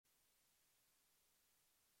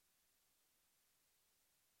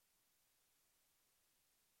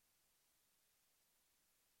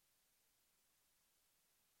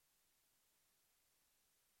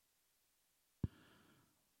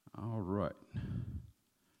All right. Did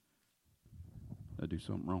I do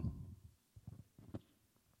something wrong?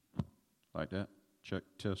 Like that? Check,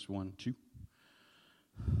 test, 1, 2.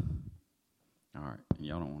 All right. And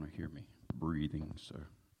y'all don't want to hear me breathing, so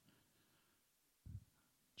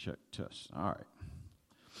check, test. All right.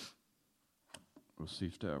 We'll see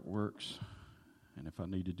if that works. And if I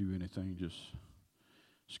need to do anything, just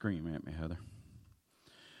scream at me, Heather.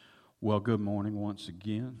 Well, good morning once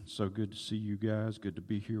again. So good to see you guys. Good to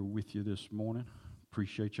be here with you this morning.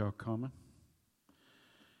 Appreciate y'all coming.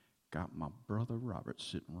 Got my brother Robert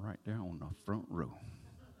sitting right there on the front row.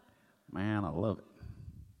 Man, I love it.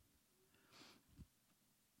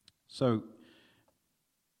 So,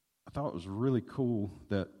 I thought it was really cool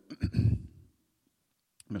that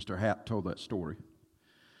Mr. Happ told that story.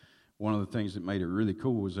 One of the things that made it really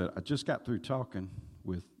cool was that I just got through talking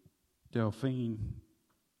with Delphine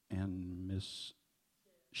and Miss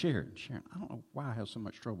Sharon. I don't know why I have so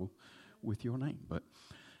much trouble with your name, but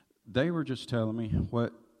they were just telling me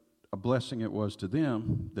what a blessing it was to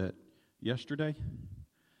them that yesterday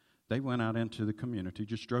they went out into the community,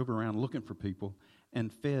 just drove around looking for people,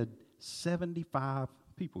 and fed 75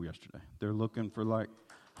 people yesterday. They're looking for like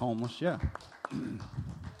homeless, yeah.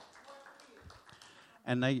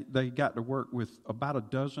 And they got to work with about a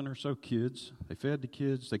dozen or so kids. They fed the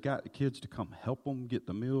kids. They got the kids to come help them get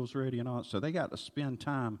the meals ready and all. So they got to spend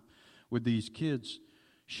time with these kids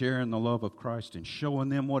sharing the love of Christ and showing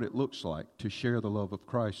them what it looks like to share the love of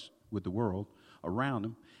Christ with the world around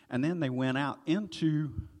them. And then they went out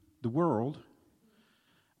into the world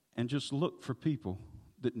and just looked for people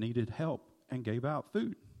that needed help and gave out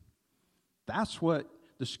food. That's what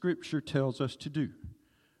the Scripture tells us to do,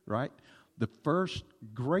 right? The first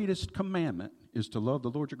greatest commandment is to love the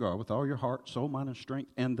Lord your God with all your heart, soul, mind, and strength.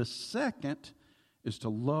 And the second is to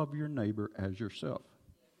love your neighbor as yourself.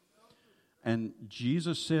 And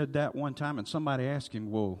Jesus said that one time, and somebody asked him,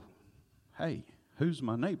 well, hey, who's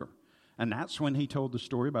my neighbor? And that's when he told the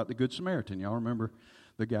story about the Good Samaritan. Y'all remember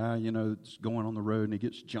the guy, that's going on the road, and he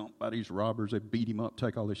gets jumped by these robbers. They beat him up,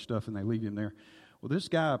 take all his stuff, and they leave him there. Well, this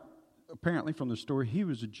guy, apparently from the story, he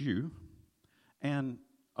was a Jew, and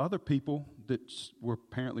other people that were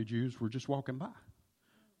apparently Jews were just walking by,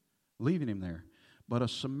 leaving him there. But a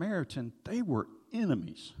Samaritan, they were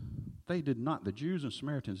enemies. The Jews and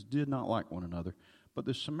Samaritans did not like one another. But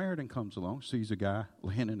the Samaritan comes along, sees a guy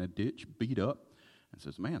laying in a ditch, beat up, and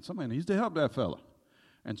says, man, somebody needs to help that fella.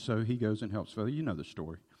 And so he goes and helps the fella. You know the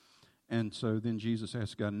story. And so then Jesus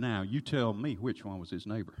asks God, now you tell me which one was his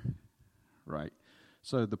neighbor, right?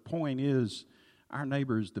 So the point is, our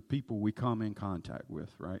neighbor is the people we come in contact with,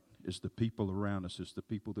 right? It's the people around us. It's the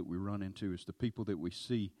people that we run into. It's the people that we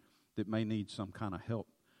see that may need some kind of help,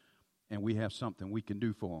 and we have something we can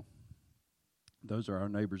do for them. Those are our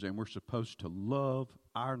neighbors, and we're supposed to love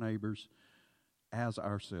our neighbors as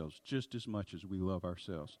ourselves, just as much as we love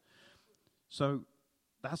ourselves. So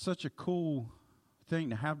that's such a cool thing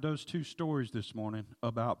to have those two stories this morning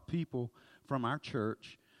about people from our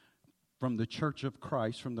church, from the church of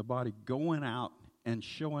Christ, from the body, going out and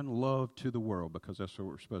showing love to the world, because that's what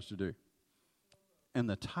we're supposed to do. And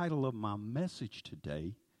the title of my message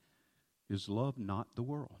today is Love Not the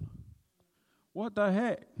World. What the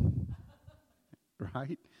heck?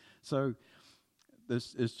 Right? So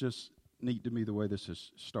this is just neat to me the way this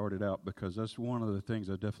has started out, because that's one of the things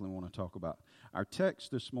I definitely want to talk about. Our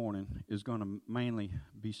text this morning is going to mainly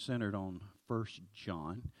be centered on 1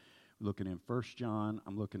 John. Looking in 1 John,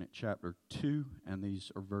 I'm looking at chapter 2, and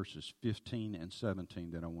these are verses 15 and 17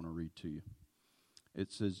 that I want to read to you.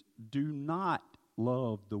 It says, do not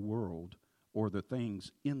love the world or the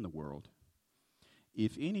things in the world.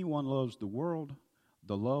 If anyone loves the world,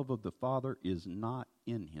 the love of the Father is not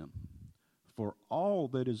in him. For all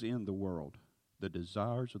that is in the world, the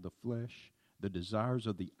desires of the flesh, the desires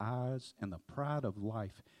of the eyes, and the pride of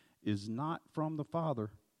life is not from the Father,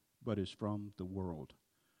 but is from the world.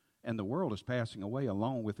 And the world is passing away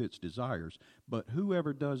along with its desires, but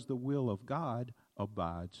whoever does the will of God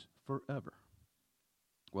abides forever.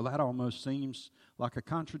 Well, that almost seems like a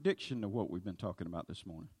contradiction to what we've been talking about this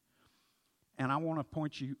morning. And I want to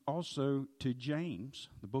point you also to James,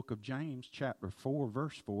 the book of James, chapter 4,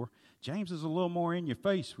 verse 4. James is a little more in your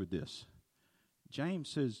face with this. James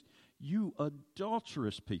says, you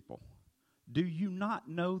adulterous people, do you not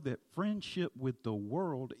know that friendship with the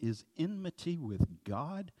world is enmity with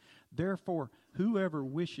God? Therefore, whoever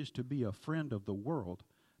wishes to be a friend of the world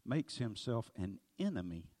makes himself an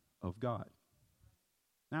enemy of God.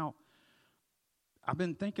 Now, I've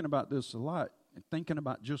been thinking about this a lot, and thinking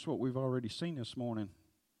about just what we've already seen this morning.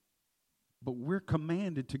 But we're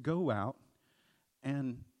commanded to go out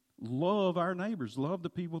and love our neighbors, love the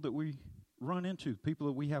people that we run into, people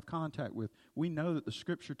that we have contact with. We know that the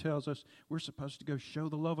Scripture tells us we're supposed to go show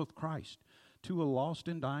the love of Christ to a lost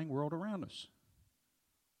and dying world around us.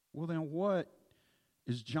 Well, then what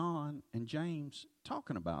is John and James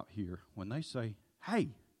talking about here when they say, hey,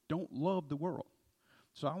 don't love the world?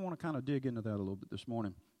 So I want to kind of dig into that a little bit this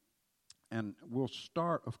morning. And we'll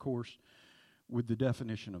start, of course, with the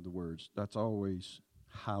definition of the words. That's always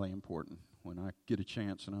highly important. When I get a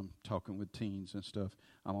chance and I'm talking with teens and stuff,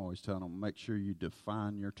 I'm always telling them, make sure you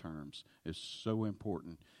define your terms. It's so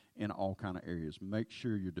important in all kind of areas. Make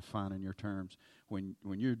sure you're defining your terms. When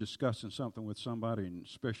you're discussing something with somebody, and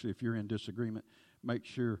especially if you're in disagreement, make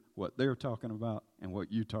sure what they're talking about and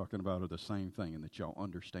what you're talking about are the same thing and that y'all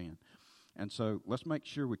understand. And so let's make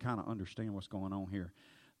sure we kind of understand what's going on here.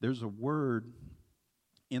 There's a word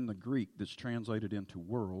in the Greek that's translated into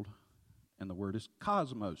world, and the word is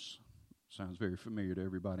cosmos. Sounds very familiar to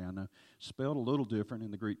everybody I know. Spelled a little different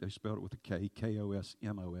in the Greek. They spelled it with a K,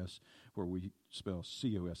 K-O-S-M-O-S, where we spell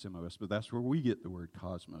C-O-S-M-O-S, but that's where we get the word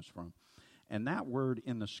cosmos from. And that word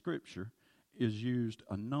in the Scripture is used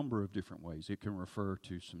a number of different ways. It can refer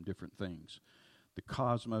to some different things. The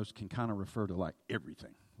cosmos can kind of refer to like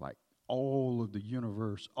everything, like all of the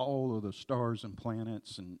universe, all of the stars and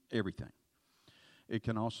planets and everything. It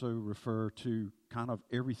can also refer to kind of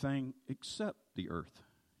everything except the earth.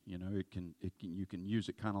 You know, you can use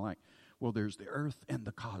it kind of like, well, there's the earth and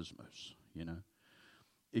the cosmos, you know.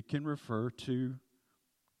 It can refer to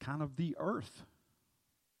kind of the earth.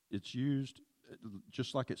 It's used,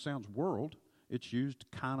 just like it sounds world, it's used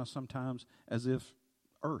kind of sometimes as if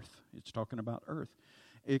earth. It's talking about earth.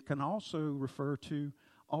 It can also refer to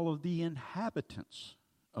all of the inhabitants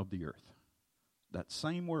of the earth. That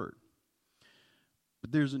same word.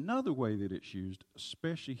 But there's another way that it's used,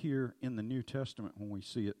 especially here in the New Testament when we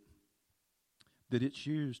see it, that it's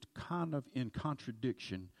used kind of in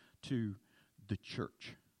contradiction to the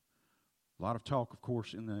church. A lot of talk, of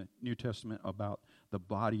course, in the New Testament about the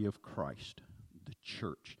body of Christ, the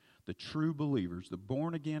church, the true believers, the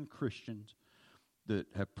born-again Christians that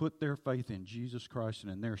have put their faith in Jesus Christ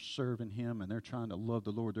and they're serving Him and they're trying to love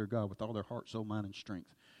the Lord their God with all their heart, soul, mind, and strength.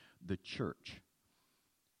 The church.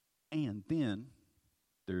 And then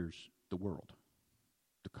there's the world,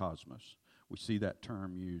 the cosmos. We see that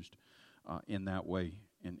term used in that way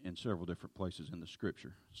in several different places in the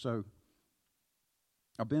Scripture. So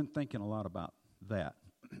I've been thinking a lot about that.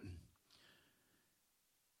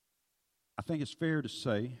 I think it's fair to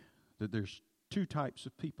say that there's two types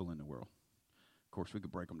of people in the world. Of course, we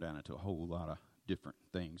could break them down into a whole lot of different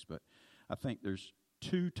things, but I think there's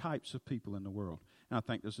two types of people in the world. And I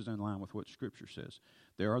think this is in line with what Scripture says.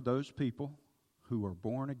 There are those people who are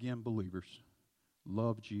born-again believers,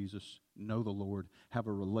 love Jesus, know the Lord, have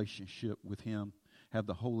a relationship with Him, have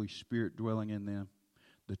the Holy Spirit dwelling in them,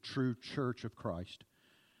 the true church of Christ.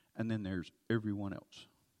 And then there's everyone else,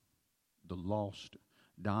 the lost,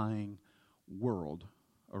 dying world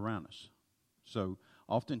around us. So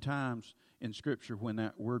oftentimes in Scripture, when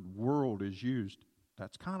that word world is used,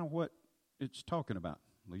 that's kind of what it's talking about.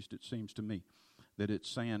 At least it seems to me. That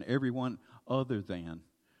it's saying everyone other than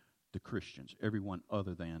the Christians, everyone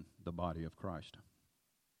other than the body of Christ.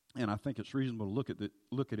 And I think it's reasonable to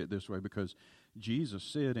look at it this way, because Jesus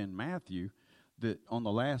said in Matthew that on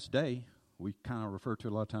the last day, we kind of refer to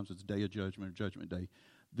it a lot of times as the day of judgment or judgment day,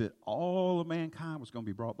 that all of mankind was going to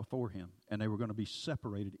be brought before Him, and they were going to be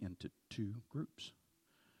separated into two groups.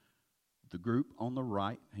 The group on the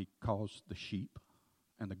right, He calls the sheep,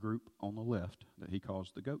 and the group on the left that He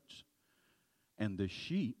calls the goats. And the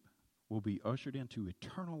sheep will be ushered into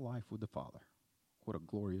eternal life with the Father. What a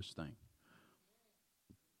glorious thing.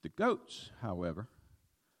 The goats, however,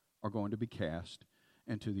 are going to be cast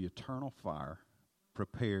into the eternal fire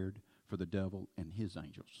prepared for the devil and his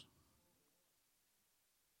angels.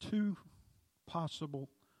 Two possible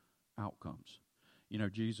outcomes. You know,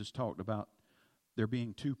 Jesus talked about there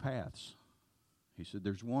being two paths. He said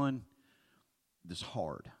there's one that's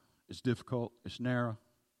hard, it's difficult, it's narrow,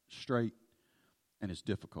 straight, and it's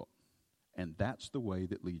difficult. And that's the way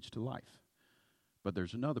that leads to life. But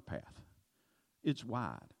there's another path. It's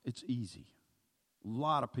wide. It's easy. A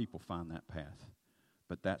lot of people find that path.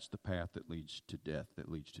 But that's the path that leads to death, that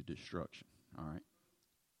leads to destruction. All right?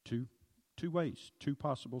 Two ways, two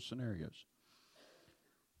possible scenarios.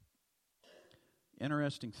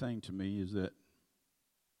 Interesting thing to me is that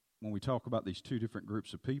when we talk about these two different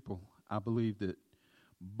groups of people, I believe that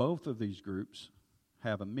both of these groups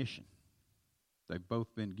have a mission. They've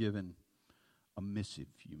both been given a missive,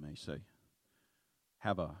 you may say,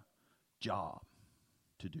 have a job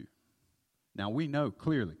to do. Now, we know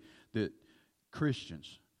clearly that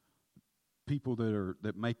Christians people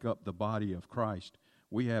that make up the body of Christ,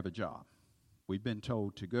 we have a job. We've been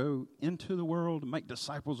told to go into the world and make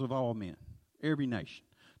disciples of all men, every nation,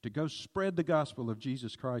 to go spread the gospel of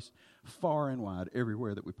Jesus Christ far and wide,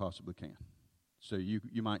 everywhere that we possibly can. So you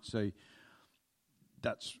might say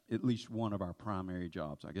that's at least one of our primary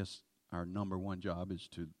jobs. I guess our number one job is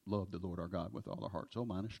to love the Lord our God with all our heart, soul,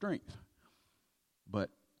 mind, and strength. But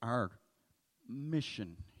our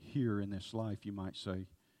mission here in this life, you might say,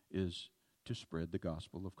 is to spread the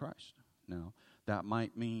gospel of Christ. Now, that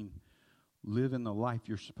might mean living the life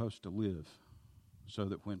you're supposed to live so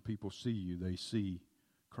that when people see you, they see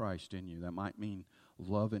Christ in you. That might mean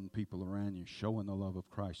loving people around you, showing the love of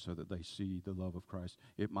Christ so that they see the love of Christ.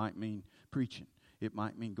 It might mean preaching. It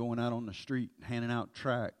might mean going out on the street, handing out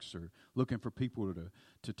tracts, or looking for people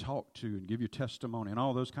to talk to and give your testimony and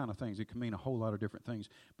all those kind of things. It can mean a whole lot of different things.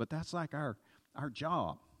 But that's like our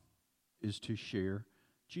job is to share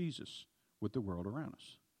Jesus with the world around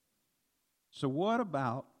us. So what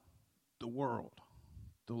about the world,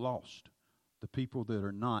 the lost, the people that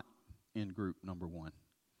are not in group number one,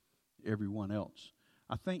 everyone else?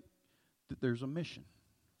 I think that there's a mission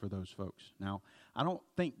for those folks. Now, I don't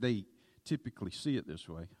think they typically see it this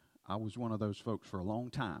way. I was one of those folks for a long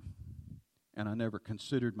time, and I never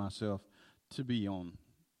considered myself to be on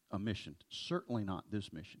a mission. Certainly not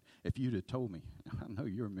this mission. If you'd have told me, I know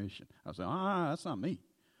your mission, I would say, that's not me.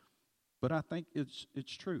 But I think it's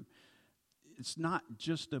true. It's not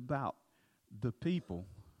just about the people,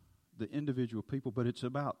 the individual people, but it's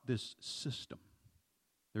about this system.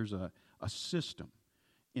 There's a system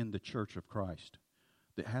in the church of Christ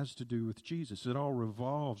that has to do with Jesus. It all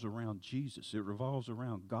revolves around Jesus. It revolves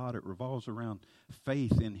around God. It revolves around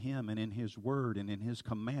faith in Him and in His Word and in His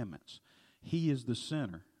commandments. He is the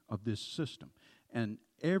center of this system. And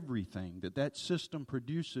everything that system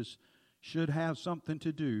produces should have something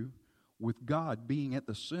to do with God being at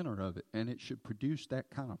the center of it, and it should produce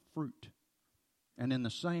that kind of fruit. And in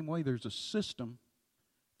the same way, there's a system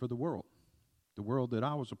for the world that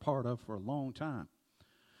I was a part of for a long time.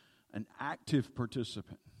 An active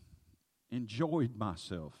participant, enjoyed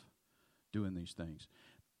myself doing these things.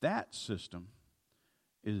 That system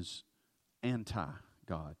is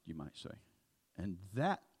anti-God, you might say. And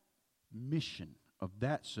that mission of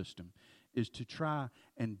that system is to try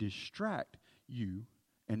and distract you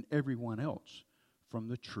and everyone else from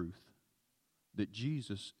the truth that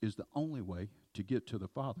Jesus is the only way to get to the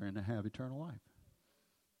Father and to have eternal life.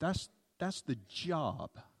 That's the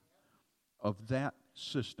job of that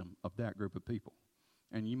system, of that group of people.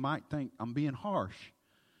 And you might think I'm being harsh.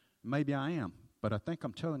 Maybe I am, but I think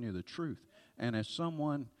I'm telling you the truth. And as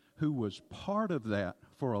someone who was part of that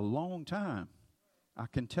for a long time, I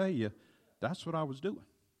can tell you that's what I was doing.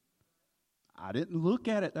 I didn't look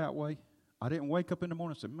at it that way. I didn't wake up in the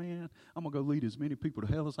morning and say, man, I'm going to go lead as many people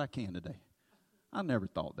to hell as I can today. I never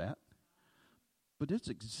thought that. But it's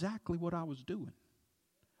exactly what I was doing.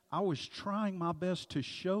 I was trying my best to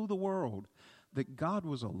show the world that God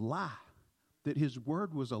was a lie, that His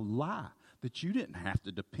Word was a lie, that you didn't have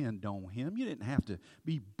to depend on Him. You didn't have to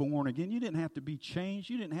be born again. You didn't have to be changed.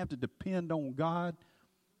 You didn't have to depend on God.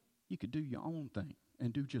 You could do your own thing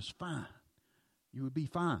and do just fine. You would be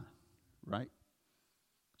fine, right?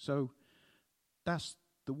 So that's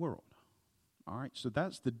the world, all right? So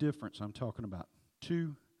that's the difference I'm talking about.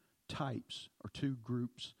 Two types or two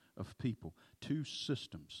groups of people, two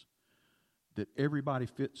systems that everybody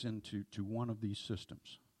fits into one of these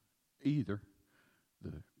systems. Either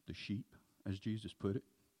the sheep, as Jesus put it,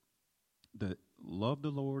 that love the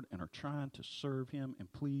Lord and are trying to serve Him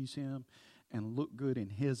and please Him and look good in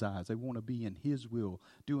His eyes. They want to be in His will,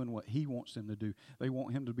 doing what He wants them to do. They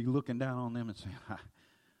want Him to be looking down on them and saying,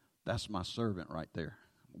 that's my servant right there.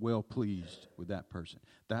 Well pleased with that person.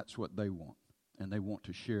 That's what they want. And they want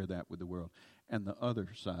to share that with the world. And the other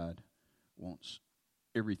side wants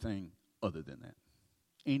everything other than that.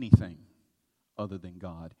 Anything other than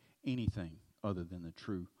God. Anything other than the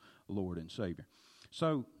true Lord and Savior.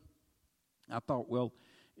 So I thought, well,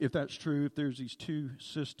 if that's true, if there's these two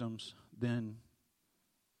systems, then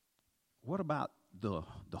what about the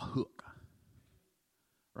hook?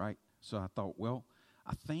 Right? So I thought, well,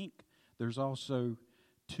 I think there's also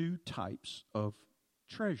two types of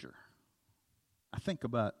treasure. I think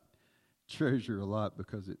about treasure a lot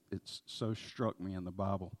because it's so struck me in the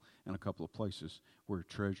Bible in a couple of places where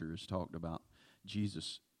treasure is talked about.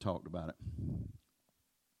 Jesus talked about it.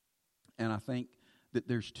 And I think that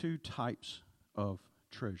there's two types of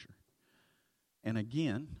treasure. And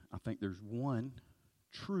again, I think there's one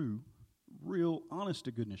true, real,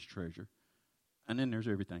 honest-to-goodness treasure, and then there's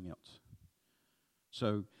everything else.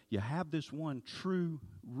 So you have this one true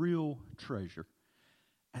real treasure.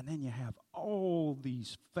 And then you have all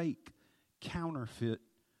these fake, counterfeit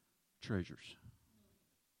treasures.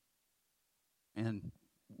 And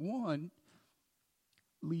one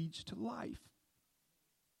leads to life.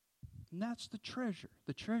 And that's the treasure.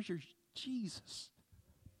 The treasure's Jesus.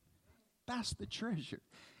 That's the treasure.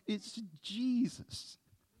 It's Jesus.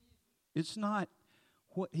 It's not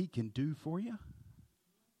what he can do for you.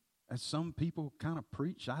 As some people kind of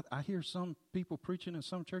preach. I hear some people preaching in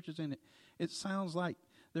some churches, and it sounds like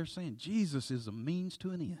they're saying Jesus is a means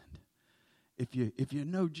to an end. If you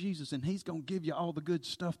know Jesus, and he's going to give you all the good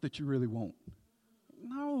stuff that you really want.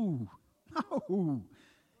 No.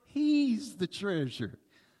 He's the treasure.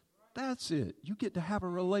 That's it. You get to have a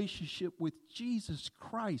relationship with Jesus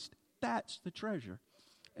Christ. That's the treasure.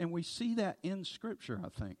 And we see that in Scripture, I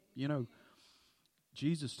think. You know,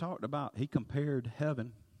 Jesus talked about, he compared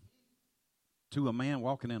heaven to a man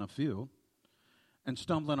walking in a field and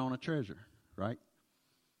stumbling on a treasure, right?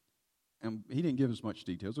 And he didn't give us much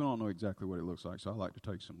details. We don't know exactly what it looks like, so I like to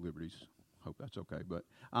take some liberties. Hope that's okay. But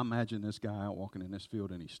I imagine this guy out walking in this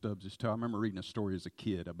field, and he stubs his toe. I remember reading a story as a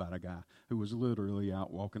kid about a guy who was literally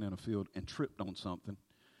out walking in a field and tripped on something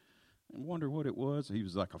and wondered what it was. He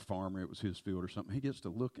was like a farmer. It was his field or something. He gets to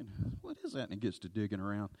looking. What is that? And he gets to digging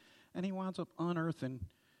around. And he winds up unearthing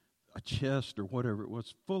a chest or whatever it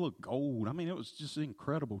was full of gold. I mean, it was just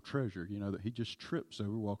incredible treasure, you know, that he just trips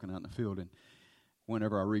over walking out in the field. And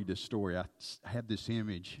whenever I read this story, I have this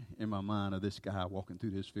image in my mind of this guy walking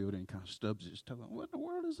through this field, and he kind of stubs his toe. What in the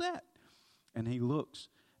world is that? And he looks,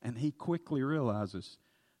 and he quickly realizes,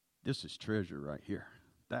 this is treasure right here.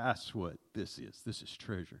 That's what this is. This is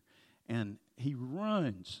treasure. And he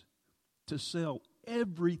runs to sell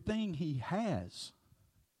everything he has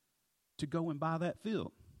to go and buy that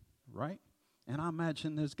field, right? And I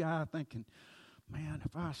imagine this guy thinking, man,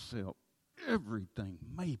 if I sell everything,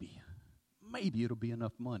 maybe it'll be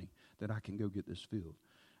enough money that I can go get this field.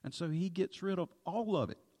 And so he gets rid of all of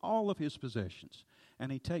it, all of his possessions.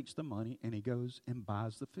 And he takes the money and he goes and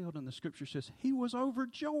buys the field. And the scripture says he was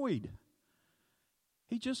overjoyed.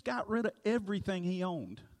 He just got rid of everything he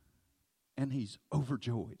owned. And he's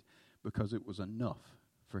overjoyed because it was enough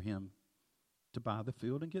for him to buy the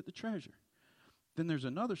field and get the treasure. Then there's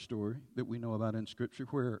another story that we know about in Scripture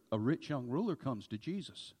where a rich young ruler comes to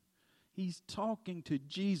Jesus. He's talking to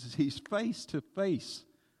Jesus. He's face to face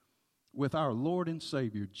with our Lord and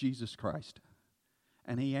Savior, Jesus Christ.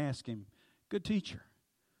 And he asked him, good teacher,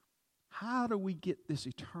 how do we get this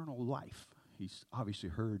eternal life? He's obviously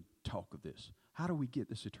heard talk of this. How do we get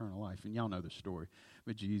this eternal life? And y'all know the story.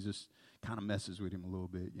 But Jesus kind of messes with him a little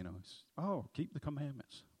bit. You know, keep the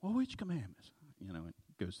commandments. Well, which commandments? You know, it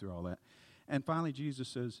goes through all that. And finally, Jesus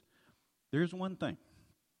says, there's one thing.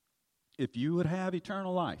 If you would have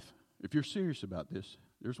eternal life, if you're serious about this,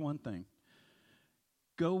 there's one thing.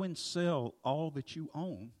 Go and sell all that you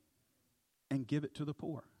own and give it to the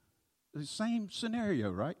poor. The same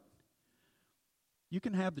scenario, right? You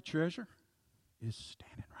can have the treasure. It's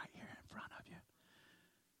standing right here in front of you.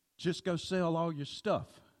 Just go sell all your stuff.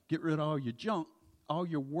 Get rid of all your junk, all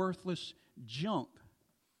your worthless junk,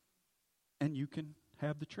 and you can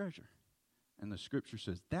have the treasure. And the scripture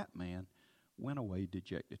says that man went away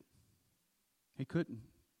dejected. He couldn't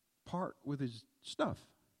part with his stuff.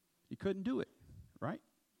 He couldn't do it, right?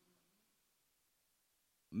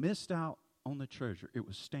 Missed out on the treasure. It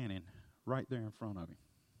was standing right there in front of him.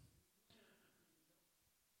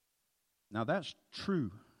 Now that's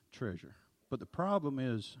true treasure. But the problem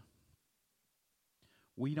is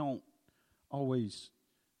we don't always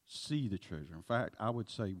see the treasure. In fact, I would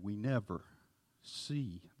say we never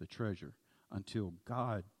see the treasure until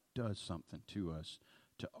God does something to us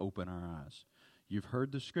to open our eyes. You've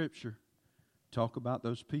heard the scripture talk about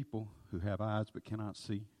those people who have eyes but cannot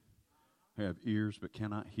see, who have ears but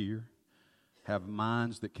cannot hear, have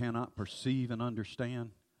minds that cannot perceive and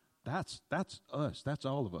understand. That's us. That's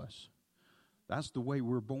all of us. That's the way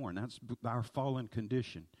we're born. That's our fallen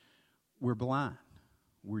condition. We're blind.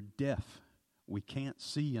 We're deaf. We can't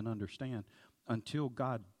see and understand until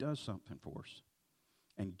God does something for us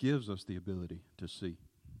and gives us the ability to see.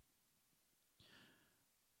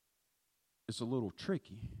 It's a little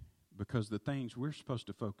tricky because the things we're supposed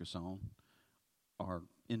to focus on are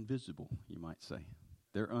invisible, you might say.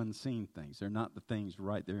 They're unseen things. They're not the things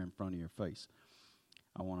right there in front of your face.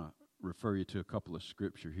 I want to refer you to a couple of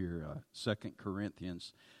scripture here. 2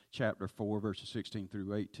 Corinthians chapter 4, verses 16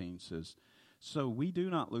 through 18 says, so we do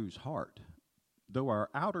not lose heart. Though our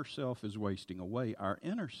outer self is wasting away, our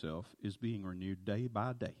inner self is being renewed day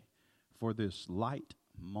by day for this light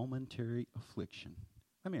momentary affliction.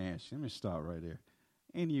 Let me ask you, let me stop right there.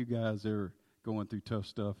 Any of you guys ever going through tough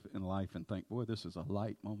stuff in life and think, boy, this is a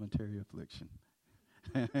light momentary affliction.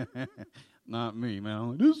 Not me, man. I'm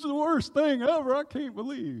like, this is the worst thing ever. I can't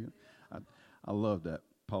believe it. I love that.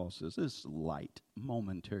 Paul says this light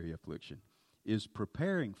momentary affliction is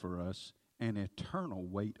preparing for us an eternal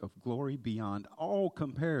weight of glory beyond all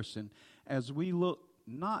comparison as we look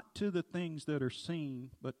not to the things that are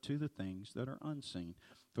seen, but to the things that are unseen.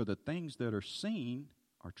 For the things that are seen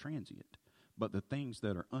are transient, but the things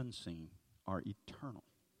that are unseen are eternal.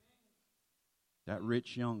 That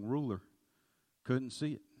rich young ruler couldn't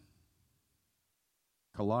see it.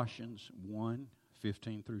 Colossians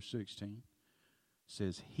 1:15 through 16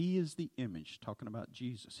 says, He is the image, talking about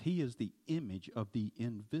Jesus. He is the image of the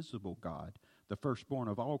invisible God, the firstborn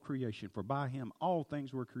of all creation. For by him all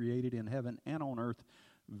things were created in heaven and on earth,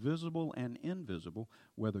 visible and invisible,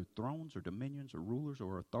 whether thrones or dominions or rulers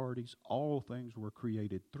or authorities, all things were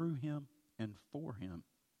created through him and for him.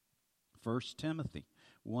 1 Timothy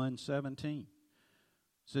 1:17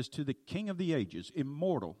 says, To the King of the ages,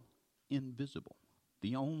 immortal, invisible,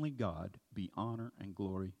 the only God, be honor and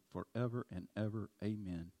glory forever and ever.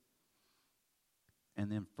 Amen.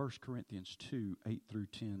 And then 1 Corinthians 2:8 through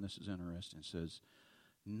 10, this is interesting, says,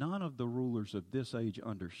 None of the rulers of this age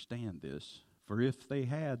understand this, for if they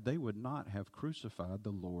had, they would not have crucified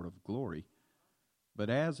the Lord of glory. But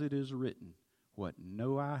as it is written, what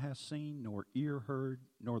no eye has seen, nor ear heard,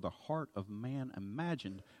 nor the heart of man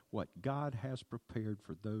imagined, what God has prepared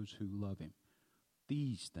for those who love him.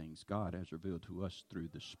 These things God has revealed to us through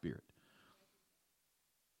the Spirit.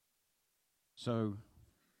 So,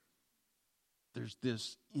 there's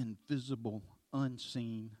this invisible,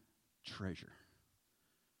 unseen treasure.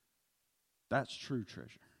 That's true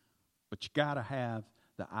treasure. But you got to have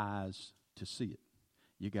the eyes to see it.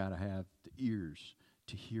 You got to have the ears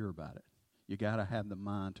to hear about it. You got to have the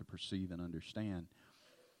mind to perceive and understand.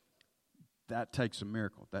 That takes a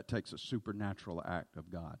miracle. That takes a supernatural act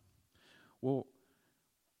of God. Well,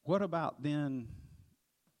 what about then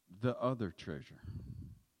the other treasure?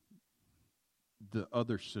 The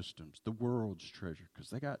other systems, the world's treasure, because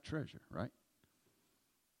they got treasure, right?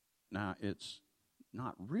 Now, it's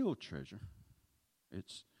not real treasure.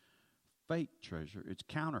 It's fake treasure. It's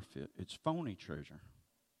counterfeit. It's phony treasure.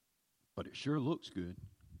 But it sure looks good,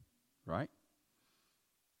 right?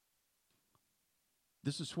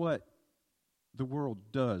 This is what the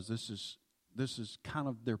world does. This is kind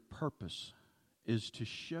of their purpose, is to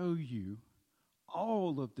show you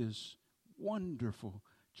all of this wonderful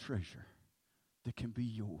treasure that can be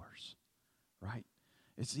yours, right?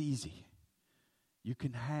 It's easy. You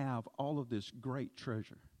can have all of this great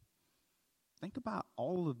treasure. Think about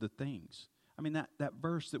all of the things. I mean, that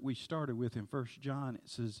verse that we started with in 1 John, it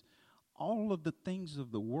says, all of the things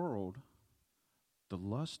of the world, the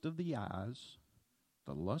lust of the eyes,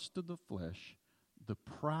 the lust of the flesh, the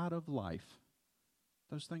pride of life,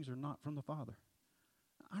 those things are not from the Father.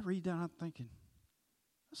 I read that, I'm thinking,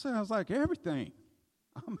 that sounds like everything.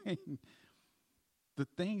 I mean, the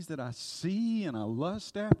things that I see and I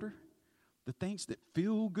lust after, the things that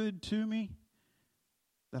feel good to me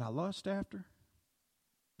that I lust after,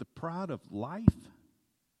 the pride of life,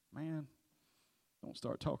 man, don't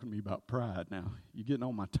start talking to me about pride now. You're getting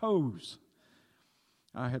on my toes.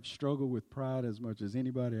 I have struggled with pride as much as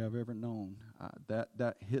anybody I've ever known.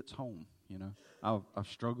 That hits home, you know. I've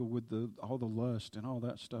struggled with all the lust and all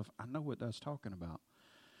that stuff. I know what that's talking about.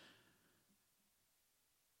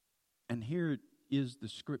 And here is the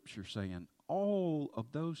scripture saying all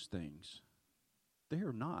of those things, they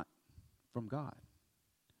are not from God.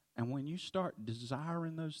 And when you start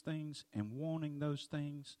desiring those things and wanting those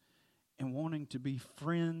things and wanting to be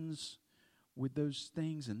friends with those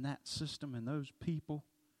things and that system and those people,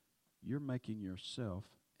 you're making yourself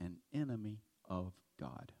an enemy of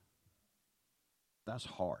God. That's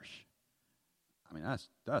harsh. I mean, that's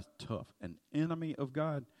tough. An enemy of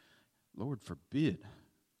God, Lord forbid.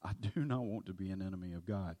 I do not want to be an enemy of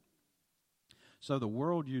God. So the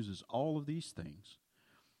world uses all of these things.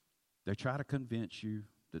 They try to convince you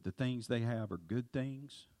that the things they have are good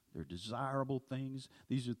things. They're desirable things.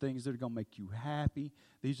 These are things that are going to make you happy.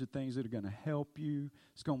 These are things that are going to help you.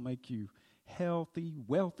 It's going to make you healthy,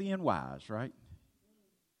 wealthy, and wise, right?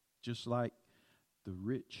 Just like the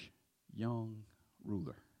rich young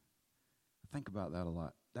ruler. I think about that a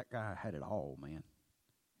lot. That guy had it all, man.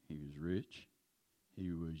 He was rich.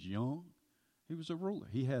 He was young. He was a ruler.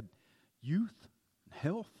 He had youth and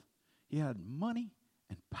health. He had money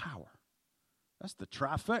and power. That's the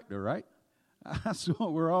trifecta, right? That's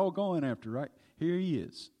what we're all going after, right? Here he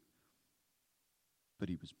is. But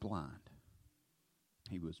he was blind.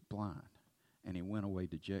 He was blind. and he went away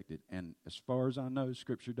dejected. And as far as I know,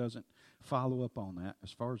 Scripture doesn't follow up on that.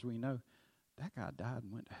 As far as we know, that guy died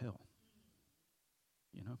and went to hell.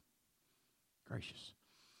 You know? Gracious.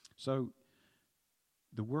 So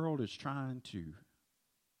the world is trying to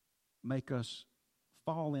make us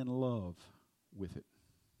fall in love with it.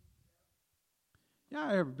 Y'all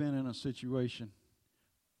ever been in a situation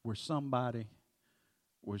where somebody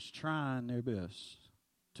was trying their best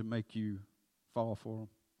to make you fall for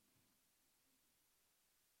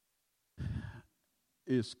them?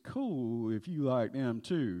 It's cool if you like them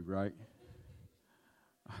too, right?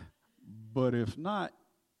 But if not,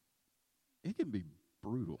 it can be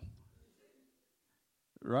brutal,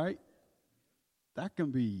 right? That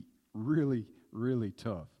can be really, really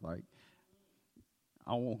tough. Like,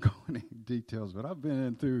 I won't go into details, but I've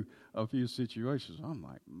been through a few situations. I'm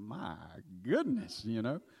like, my goodness, you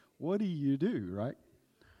know, what do you do, right?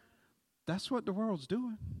 That's what the world's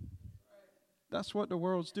doing. That's what the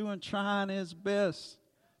world's doing, trying its best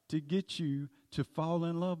to get you to fall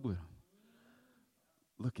in love with them.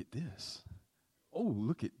 Look at this. Oh,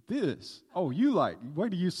 look at this. Oh, you like,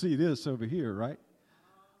 wait till you see this over here, right?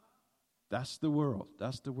 That's the world.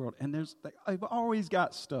 That's the world. And they've always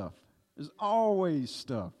got stuff. There's always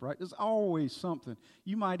stuff, right? There's always something.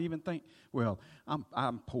 You might even think, well,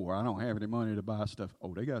 I'm poor. I don't have any money to buy stuff.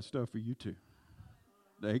 Oh, they got stuff for you too.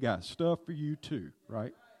 They got stuff for you too,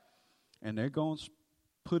 right? And they're going to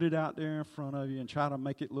put it out there in front of you and try to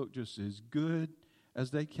make it look just as good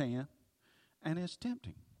as they can. And it's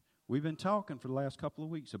tempting. We've been talking for the last couple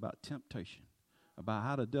of weeks about temptation, about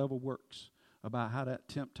how the devil works, about how that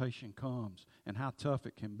temptation comes and how tough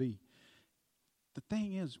it can be. The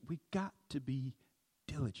thing is, we've got to be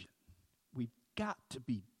diligent. We've got to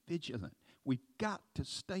be vigilant. We've got to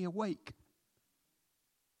stay awake.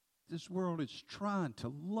 This world is trying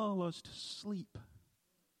to lull us to sleep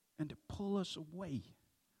and to pull us away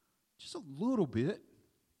just a little bit,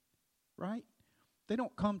 right? They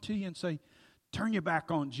don't come to you and say, turn your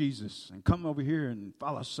back on Jesus and come over here and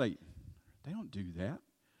follow Satan. They don't do that.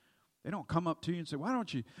 They don't come up to you and say, why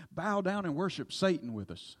don't you bow down and worship Satan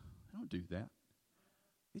with us? They don't do that.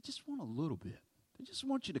 They just want a little bit. They just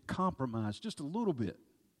want you to compromise just a little bit,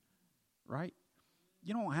 right?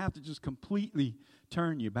 You don't have to just completely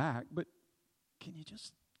turn your back, but can you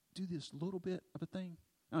just do this little bit of a thing?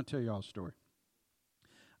 I'm going to tell you all a story.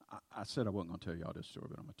 I said I wasn't going to tell you all this story,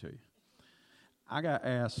 but I'm going to tell you. I got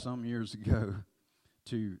asked some years ago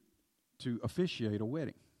to officiate a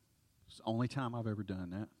wedding. It's the only time I've ever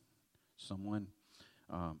done that. Someone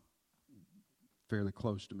fairly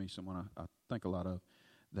close to me, someone I think a lot of,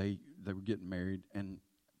 they were getting married and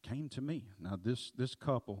came to me. Now, this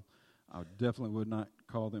couple, I definitely would not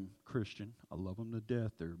call them Christian. I love them to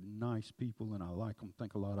death. They're nice people, and I like them,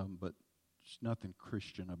 think a lot of them, but there's nothing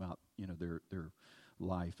Christian about, their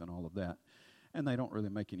life and all of that. And they don't really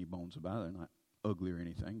make any bones about it. They're not ugly or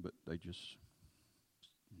anything, but they just,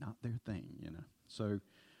 not their thing, So,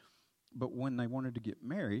 but when they wanted to get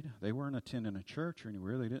married, they weren't attending a church or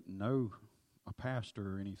anywhere. They didn't know a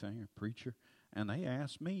pastor or anything, a preacher. And they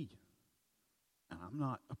asked me, and I'm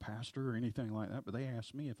not a pastor or anything like that, but they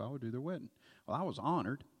asked me if I would do their wedding. Well, I was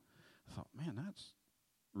honored. I thought, man, that's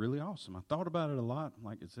really awesome. I thought about it a lot. I'm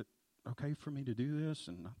like, is it okay for me to do this?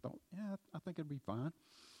 And I thought, yeah, I think it'd be fine.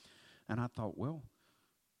 And I thought, well,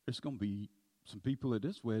 there's going to be some people at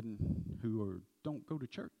this wedding who don't go to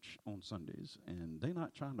church on Sundays, and they're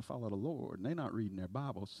not trying to follow the Lord, and they're not reading their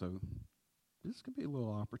Bible, so this could be a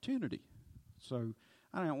little opportunity. So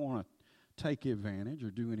I didn't want to take advantage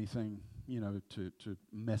or do anything, to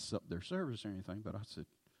mess up their service or anything. But I said,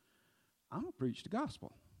 I'm going to preach the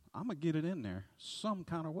gospel. I'm going to get it in there some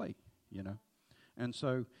kind of way, And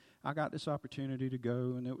so I got this opportunity to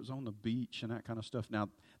go, and it was on the beach and that kind of stuff. Now,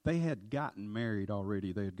 they had gotten married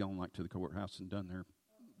already. They had gone to the courthouse and done their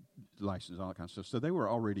license, all that kind of stuff. So they were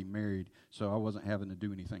already married, so I wasn't having to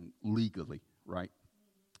do anything legally, right?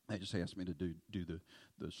 They just asked me to do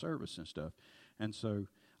the service and stuff. And so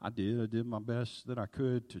I did my best that I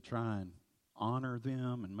could to try and honor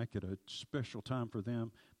them and make it a special time for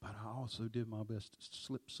them. But I also did my best to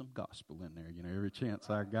slip some gospel in there, every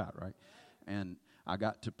chance I got, right? And I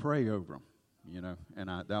got to pray over them, and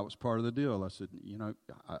that was part of the deal. I said,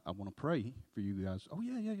 I want to pray for you guys. Oh,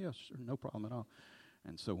 yeah, sure, no problem at all.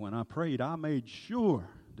 And so when I prayed, I made sure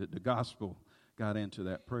that the gospel got into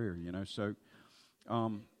that prayer, So,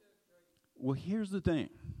 well, here's the thing.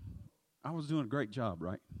 I was doing a great job,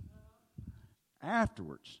 right?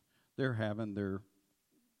 Afterwards, they're having their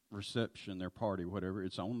reception, their party, whatever.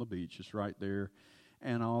 It's on the beach. It's right there.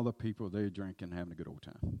 And all the people, they're drinking, having a good old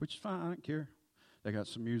time, which is fine. I don't care. they got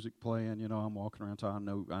some music playing. You know, I'm walking around. I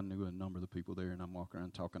knew a number of the people there, and I'm walking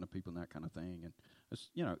around talking to people and that kind of thing. And it's,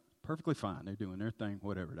 you know, perfectly fine. They're doing their thing,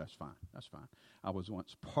 whatever. That's fine. That's fine. I was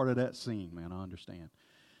once part of that scene, man. I understand.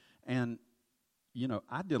 And you know,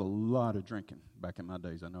 I did a lot of drinking back in my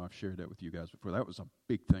days. I know I've shared that with you guys before. That was a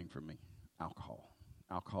big thing for me. Alcohol.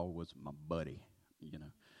 Alcohol was my buddy. You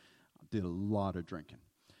know, I did a lot of drinking.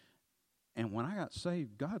 And when I got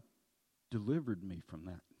saved, God delivered me from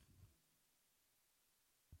that.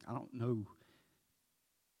 I don't know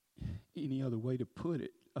any other way to put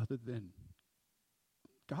it other than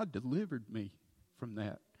God delivered me from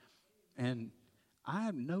that. And I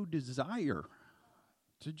have no desire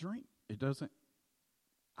to drink.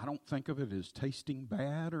 I don't think of it as tasting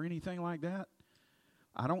bad or anything like that.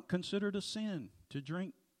 I don't consider it a sin to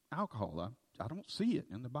drink alcohol. I don't see it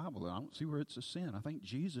in the Bible. I don't see where it's a sin. I think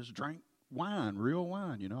Jesus drank wine, real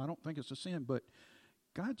wine. You know, I don't think it's a sin, but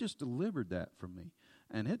God just delivered that from me.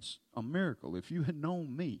 And it's a miracle. If you had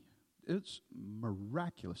known me, it's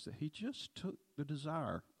miraculous that he just took the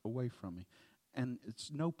desire away from me. And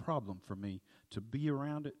it's no problem for me to be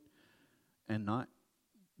around it and not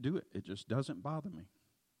do it. It just doesn't bother me.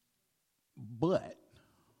 But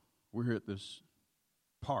we're at this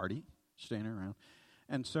party, standing around,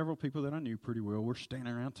 and several people that I knew pretty well were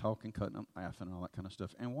standing around talking, cutting up, laughing, all that kind of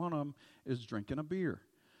stuff. And one of them is drinking a beer.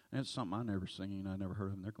 And it's something I never seen. I never heard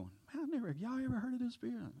of them. They're going, man, have y'all ever heard of this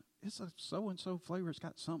beer? It's a so-and-so flavor. It's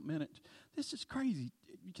got something in it. This is crazy.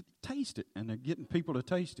 You can taste it. And they're getting people to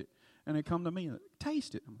taste it. And they come to me and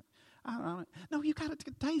taste it. I'm like, no, you got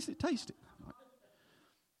to taste it. Taste it. I'm like,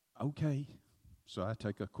 okay. So I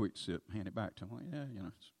take a quick sip, hand it back to him. Like, yeah, you know,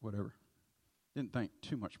 it's whatever. Didn't think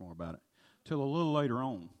too much more about it. Till a little later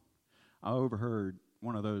on, I overheard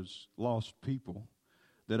one of those lost people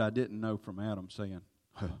that I didn't know from Adam saying,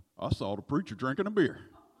 I saw the preacher drinking a beer.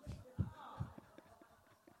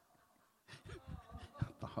 I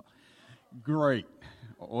thought, great.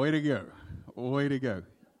 Way to go. Way to go.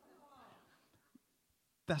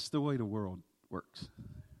 That's the way the world works,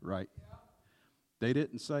 right? They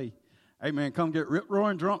didn't say, hey, man, come get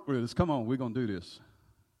rip-roaring drunk with us. Come on, we're going to do this.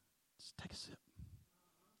 Just take a sip.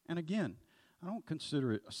 And again, I don't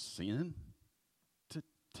consider it a sin to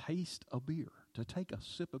taste a beer, to take a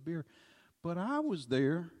sip of beer. But I was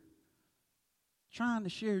there trying to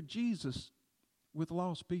share Jesus with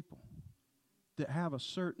lost people that have a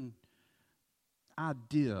certain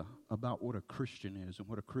idea about what a Christian is and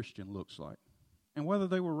what a Christian looks like. And whether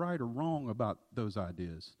they were right or wrong about those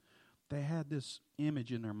ideas, they had this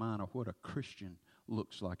image in their mind of what a Christian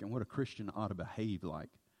looks like and what a Christian ought to behave like.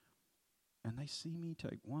 And they see me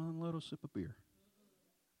take one little sip of beer,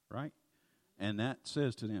 right? And that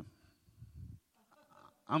says to them,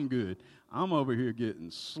 I'm good. I'm over here getting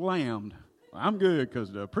slammed. I'm good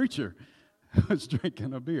because the preacher was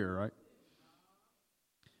drinking a beer, right?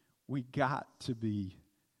 We got to be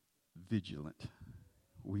vigilant.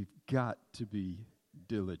 We've got to be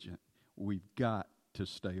diligent. We've got to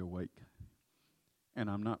stay awake. And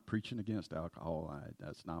I'm not preaching against alcohol.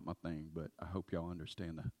 That's not my thing, but I hope y'all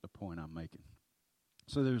understand the point I'm making.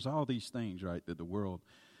 So there's all these things, right, that the world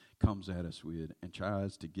comes at us with and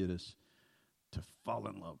tries to get us to fall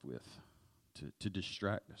in love with, to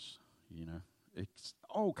distract us, you know. It's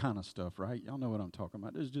all kind of stuff, right? Y'all know what I'm talking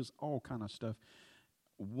about. There's just all kind of stuff.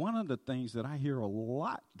 One of the things that I hear a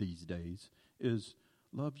lot these days is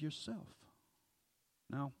love yourself.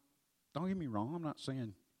 Now, don't get me wrong. I'm not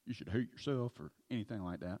saying you should hate yourself or anything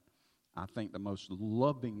like that. I think the most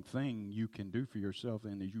loving thing you can do for yourself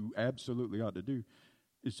and that you absolutely ought to do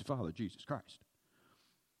is to follow Jesus Christ.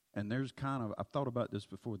 And there's kind of, I've thought about this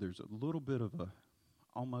before, there's a little bit of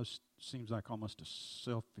seems like almost a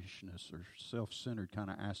selfishness or self-centered kind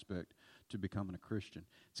of aspect to becoming a Christian.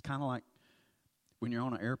 It's kind of like when you're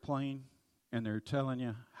on an airplane and they're telling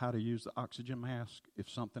you how to use the oxygen mask if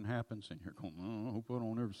something happens, and you're going, oh, I hope I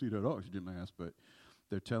don't ever see that oxygen mask, but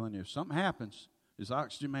they're telling you if something happens, this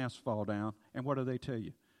oxygen mask fall down, and what do they tell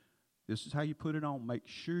you? This is how you put it on. Make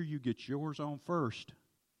sure you get yours on first,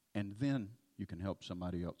 and then you can help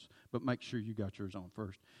somebody else. But make sure you got yours on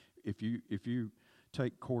first. If you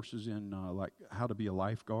take courses in like how to be a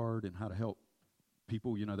lifeguard and how to help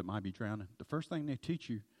people, you know, that might be drowning, the first thing they teach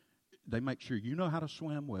you, they make sure you know how to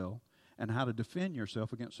swim well and how to defend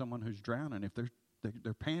yourself against someone who's drowning if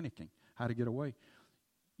they're panicking, how to get away.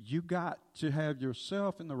 You got to have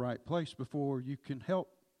yourself in the right place before you can help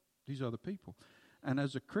these other people. And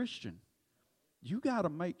as a Christian, you got to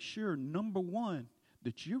make sure, number one,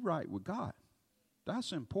 that you're right with God.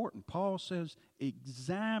 That's important. Paul says,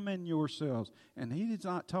 examine yourselves. And he's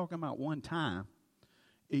not talking about one time.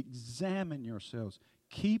 Examine yourselves.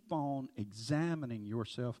 keep on examining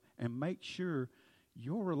yourself and make sure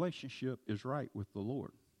your relationship is right with the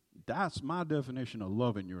Lord. That's my definition of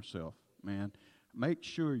loving yourself, man. Make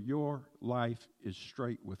sure your life is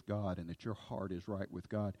straight with God and that your heart is right with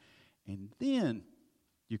God. And then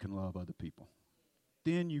you can love other people.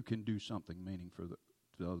 Then you can do something meaningful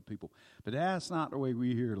to other people. But that's not the way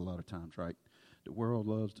we hear it a lot of times, right? The world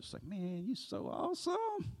loves to say, man, you're so awesome.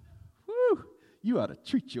 Woo! You ought to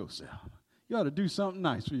treat yourself. You ought to do something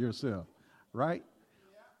nice for yourself, right?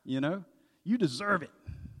 You know, you deserve it.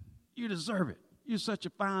 You deserve it. You're such a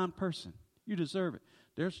fine person. You deserve it.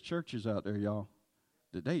 There's churches out there, y'all,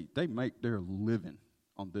 that they make their living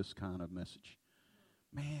on this kind of message.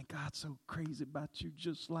 Man, God's so crazy about you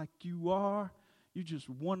just like you are. You're just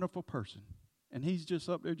a wonderful person. And he's just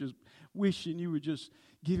up there just wishing you would just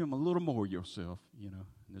give him a little more of yourself, you know,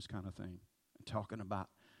 and this kind of thing. And talking about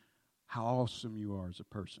how awesome you are as a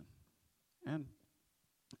person. And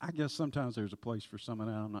I guess sometimes there's a place for some of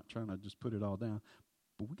that. I'm not trying to just put it all down.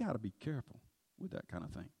 But we got to be careful with that kind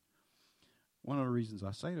of thing. One of the reasons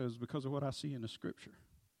I say that is because of what I see in the Scripture.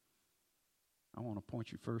 I want to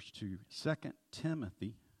point you first to 2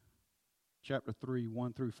 Timothy chapter 3,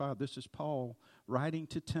 1 through 5. This is Paul writing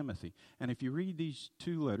to Timothy. And if you read these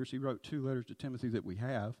two letters, he wrote two letters to Timothy that we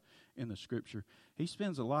have in the Scripture. He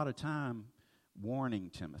spends a lot of time warning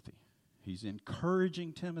Timothy. He's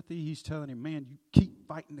encouraging Timothy. He's telling him, man, you keep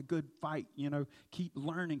fighting the good fight, you know, keep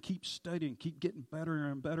learning, keep studying, keep getting better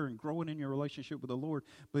and better and growing in your relationship with the Lord.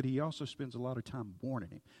 But he also spends a lot of time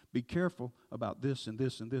warning him. Be careful about this and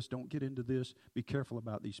this and this. Don't get into this. Be careful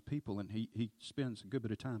about these people. And he spends a good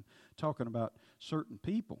bit of time talking about certain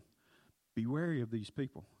people. Be wary of these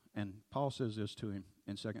people. And Paul says this to him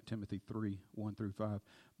in 2 Timothy 3, 1 through 5.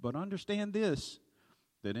 But understand this,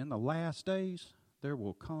 that in the last days there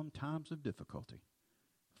will come times of difficulty,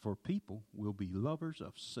 for people will be lovers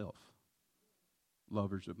of self,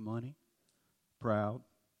 lovers of money, proud,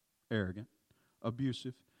 arrogant,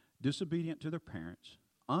 abusive, disobedient to their parents,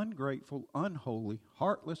 ungrateful, unholy,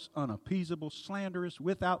 heartless, unappeasable, slanderous,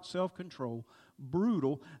 without self-control,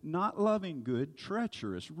 brutal, not loving good,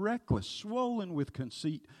 treacherous, reckless, swollen with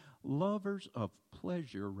conceit, lovers of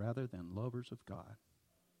pleasure rather than lovers of God.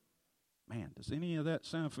 Man, does any of that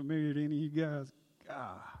sound familiar to any of you guys?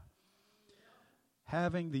 God.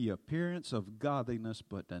 Having the appearance of godliness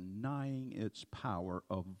but denying its power,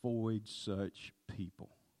 avoid such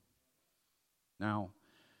people. Now,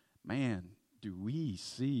 man, do we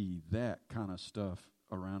see that kind of stuff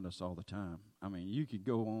around us all the time? I mean, you could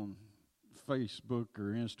go on Facebook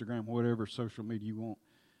or Instagram, whatever social media you want.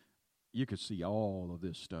 You could see all of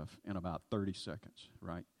this stuff in about 30 seconds,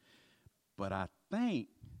 right? But I think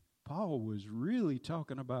Paul was really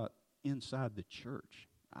talking about inside the church.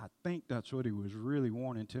 I think that's what he was really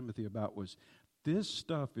warning Timothy about, was this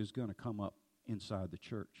stuff is going to come up inside the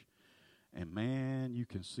church. And man, you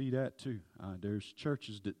can see that too. There's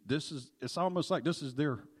churches that it's almost like this is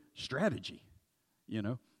their strategy. You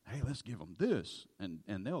know, hey, let's give them this,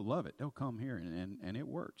 and they'll love it. They'll come here, and it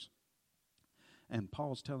works. And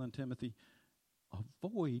Paul's telling Timothy,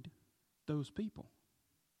 avoid those people.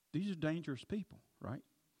 These are dangerous people, right?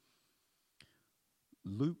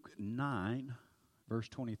 Luke 9, verse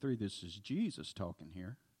 23, this is Jesus talking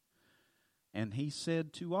here. And he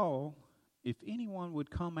said to all, if anyone would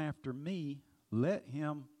come after me, let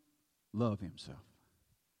him love himself.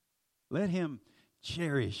 Let him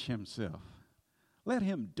cherish himself. Let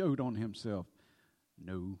him dote on himself.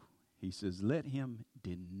 No, he says, let him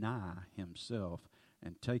deny himself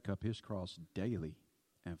and take up his cross daily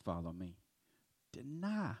and follow me.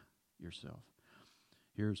 Deny yourself.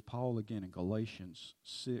 Here's Paul again in Galatians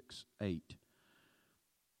 6, 8.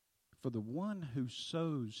 For the one who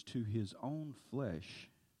sows to his own flesh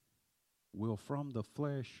will from the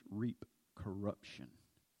flesh reap corruption.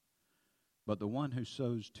 But the one who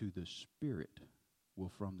sows to the Spirit will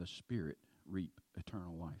from the Spirit reap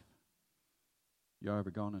eternal life. Y'all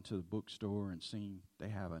ever gone into the bookstore and seen they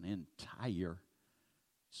have an entire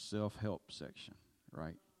self-help section,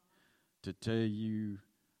 right? To tell you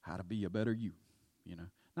how to be a better you. You know,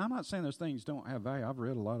 now I'm not saying those things don't have value. I've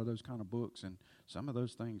read a lot of those kind of books, and some of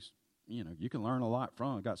those things, you know, you can learn a lot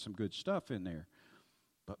from. It got some good stuff in there.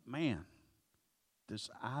 But man, this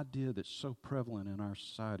idea that's so prevalent in our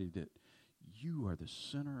society that you are the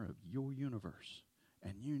center of your universe,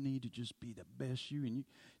 and you need to just be the best you, and you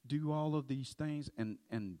do all of these things,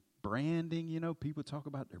 and branding, you know, people talk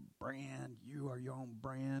about their brand. You are your own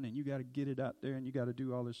brand, and you got to get it out there, and you got to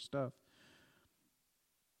do all this stuff.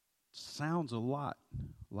 Sounds a lot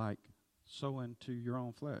like sowing to your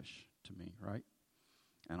own flesh to me, right?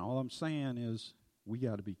 And all I'm saying is we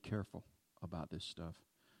got to be careful about this stuff.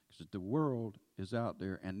 Because the world is out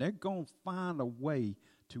there, and they're going to find a way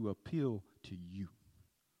to appeal to you.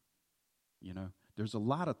 You know, there's a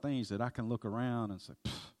lot of things that I can look around and say,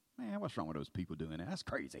 man, what's wrong with those people doing that? That's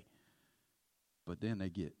crazy. But then they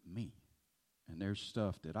get me. And there's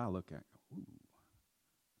stuff that I look at, ooh,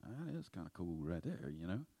 that is kind of cool right there, you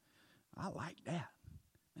know. I like that.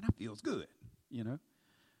 And that feels good, you know.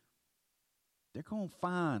 They're going to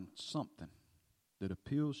find something that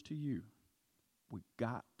appeals to you. We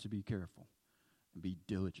got to be careful and be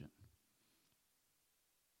diligent.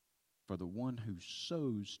 For the one who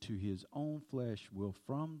sows to his own flesh will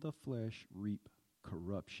from the flesh reap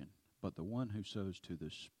corruption, but the one who sows to the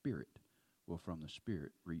Spirit will from the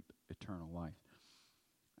Spirit reap eternal life.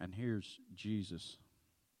 And here's Jesus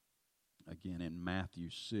again in Matthew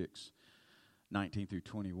 6:19 through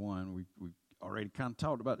 21. We already kind of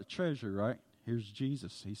talked about the treasure, right? Here's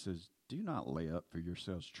Jesus. He says, do not lay up for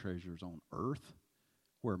yourselves treasures on earth,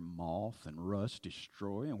 where moth and rust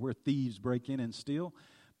destroy and where thieves break in and steal,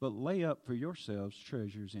 but lay up for yourselves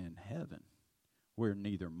treasures in heaven, where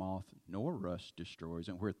neither moth nor rust destroys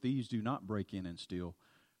and where thieves do not break in and steal.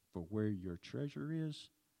 For where your treasure is,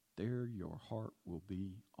 there your heart will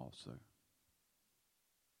be also.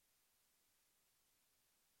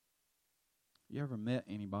 You ever met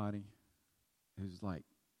anybody who's like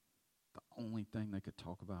the only thing they could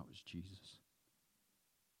talk about was Jesus?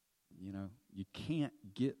 You know, you can't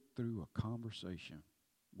get through a conversation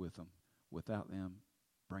with them without them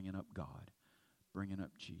bringing up God, bringing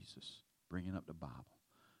up Jesus, bringing up the Bible,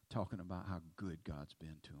 talking about how good God's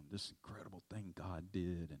been to them, this incredible thing God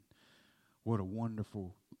did, and what a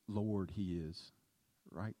wonderful Lord He is,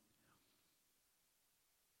 right?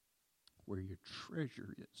 Where your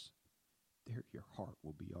treasure is, there your heart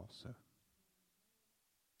will be also.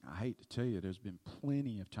 I hate to tell you, there's been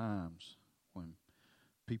plenty of times when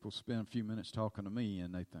people spend a few minutes talking to me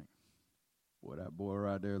and they think, boy, that boy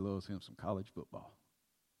right there loves him some college football.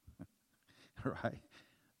 Right?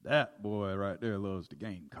 That boy right there loves the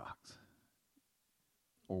Gamecocks.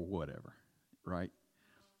 Or whatever, right?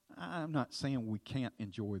 I'm not saying we can't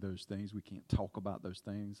enjoy those things. We can't talk about those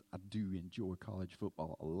things. I do enjoy college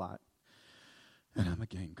football a lot. And I'm a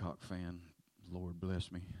Gamecock fan. Lord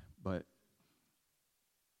bless me. But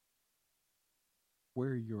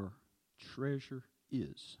where your treasure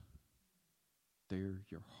is, there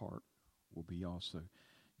your heart will be also.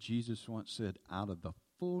 Jesus once said, out of the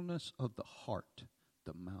fullness of the heart,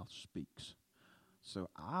 the mouth speaks. So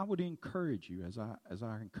I would encourage you, as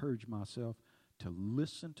I encourage myself, to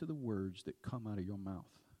listen to the words that come out of your mouth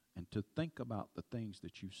and to think about the things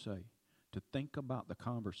that you say, to think about the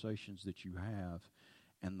conversations that you have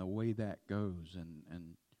and the way that goes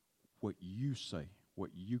and what you say,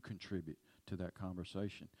 what you contribute to that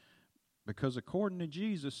conversation. Because according to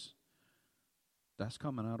Jesus, that's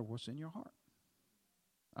coming out of what's in your heart.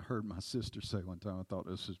 I heard my sister say one time, I thought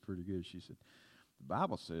this was pretty good. She said, the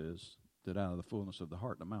Bible says that out of the fullness of the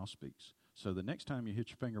heart, the mouth speaks. So the next time you hit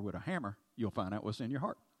your finger with a hammer, you'll find out what's in your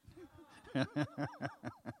heart.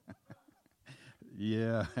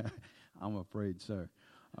 Yeah, I'm afraid so.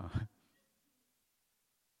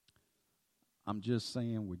 I'm just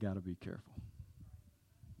saying we got to be careful.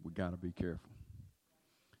 We got to be careful.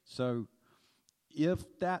 So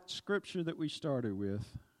if that scripture that we started with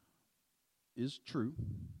is true,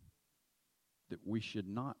 that we should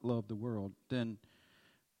not love the world, then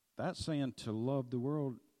that's saying to love the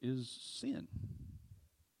world is sin.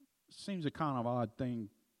 Seems a kind of odd thing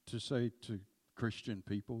to say to Christian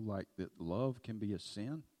people, like that love can be a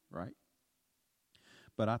sin, right?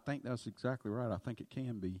 But I think that's exactly right. I think it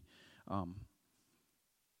can be.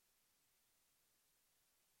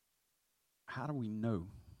 How do we know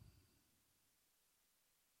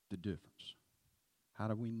the difference? How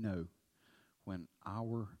do we know when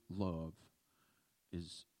our love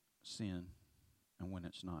is sin and when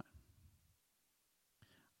it's not?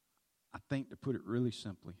 I think, to put it really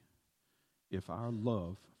simply, if our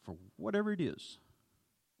love, for whatever it is,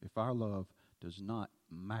 if our love does not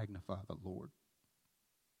magnify the Lord,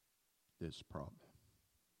 there's a problem.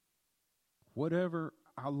 Whatever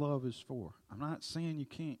our love is for, I'm not saying you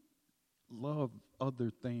can't love other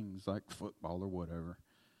things like football or whatever,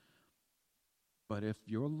 but if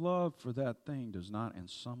your love for that thing does not in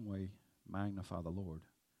some way magnify the Lord,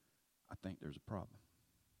 I think there's a problem.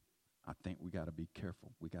 I think we got to be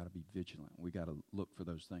careful. We got to be vigilant. We got to look for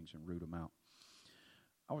those things and root them out.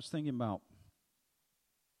 I was thinking about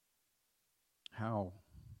how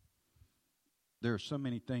there are so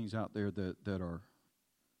many things out there that are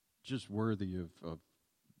just worthy of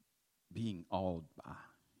being awed by,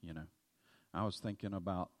 you know. I was thinking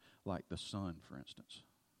about, like, the sun, for instance.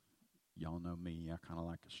 Y'all know me. I kind of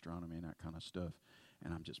like astronomy and that kind of stuff.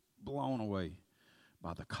 And I'm just blown away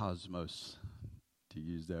by the cosmos, to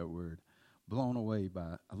use that word. Blown away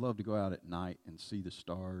by, I love to go out at night and see the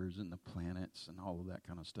stars and the planets and all of that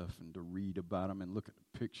kind of stuff, and to read about them and look at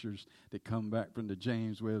the pictures that come back from the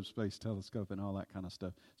James Webb Space Telescope and all that kind of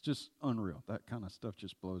stuff. It's just unreal. That kind of stuff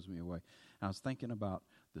just blows me away. And I was thinking about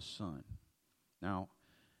the sun. Now,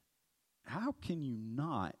 how can you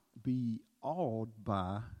not be awed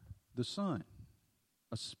by the sun,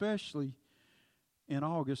 especially in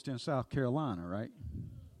August in South Carolina, right?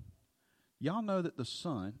 Y'all know that the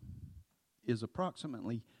sun is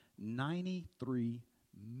approximately 93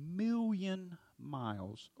 million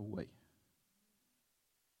miles away.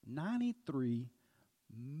 93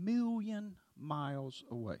 million miles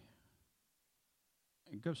away.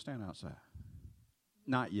 And go stand outside.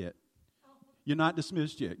 Not yet. You're not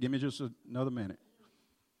dismissed yet. Give me just another minute.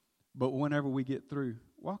 But whenever we get through,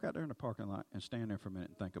 walk out there in the parking lot and stand there for a minute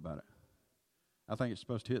and think about it. I think it's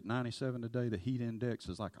supposed to hit 97 today. The heat index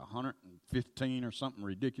is like 115 or something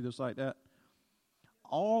ridiculous like that.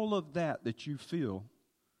 All of that you feel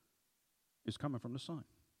is coming from the sun.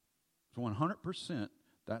 So 100%,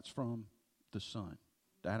 that's from the sun.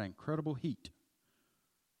 That incredible heat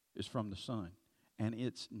is from the sun. And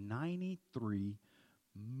it's 93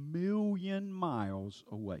 million miles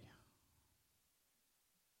away.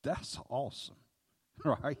 That's awesome,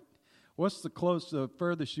 right? What's the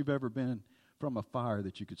furthest you've ever been from a fire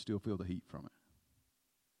that you could still feel the heat from it?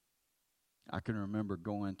 I can remember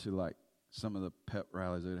going to like some of the pep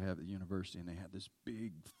rallies they would have at the university, and they had this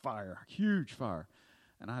big fire, huge fire,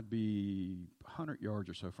 and I'd be 100 yards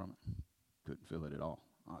or so from it. Couldn't feel it at all.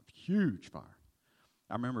 Huge fire.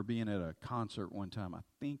 I remember being at a concert one time. I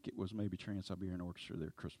think it was maybe Trans-Siberian Orchestra,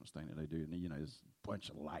 their Christmas thing that they do, and there's a bunch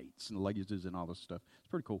of lights and lasers and all this stuff. It's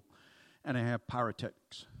pretty cool. And they have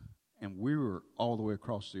pyrotechnics, and we were all the way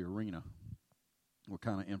across the arena. We're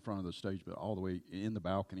kind of in front of the stage, but all the way in the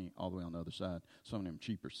balcony, all the way on the other side, some of them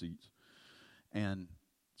cheaper seats. And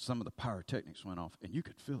some of the pyrotechnics went off, and you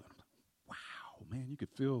could feel it. I'm like, wow, man, you could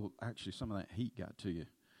feel actually some of that heat got to you.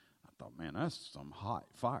 I thought, man, that's some hot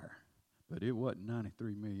fire. But it wasn't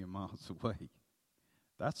 93 million miles away.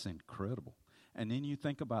 That's incredible. And then you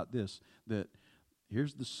think about this, that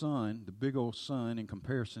here's the sun, the big old sun in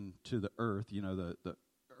comparison to the earth. You know, the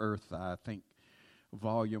earth, I think,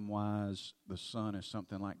 volume-wise, the sun is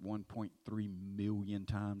something like 1.3 million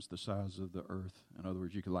times the size of the earth. In other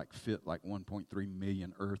words, you could like fit like 1.3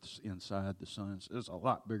 million earths inside the sun. So it's a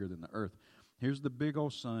lot bigger than the earth. Here's the big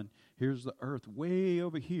old sun. Here's the earth way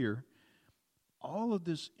over here. All of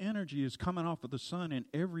this energy is coming off of the sun in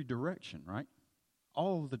every direction, right?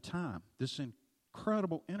 All of the time. This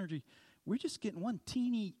incredible energy. We're just getting one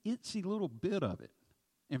teeny, itsy little bit of it.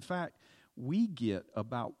 In fact, we get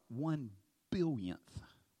about 1/billionth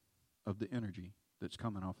of the energy that's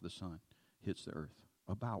coming off of the sun hits the earth.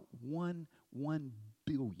 About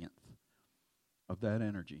 1/billionth of that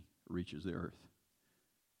energy reaches the earth.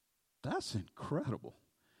 That's incredible.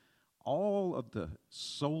 All of the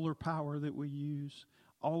solar power that we use,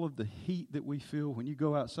 all of the heat that we feel when you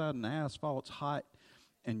go outside and the asphalt's hot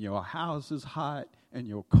and your house is hot and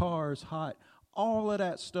your car is hot, all of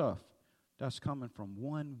that stuff, that's coming from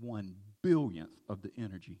 1/billionth of the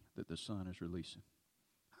energy that the sun is releasing.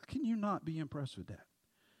 How can you not be impressed with that?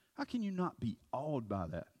 How can you not be awed by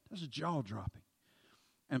that? That's jaw-dropping.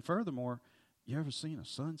 And furthermore, you ever seen a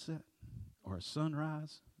sunset or a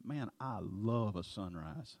sunrise? Man, I love a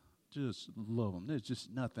sunrise. Just love them. There's just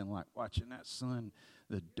nothing like watching that sun.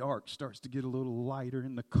 The dark starts to get a little lighter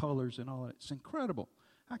in the colors and all that. It's incredible.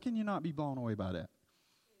 How can you not be blown away by that?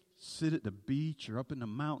 Sit at the beach or up in the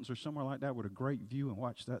mountains or somewhere like that with a great view and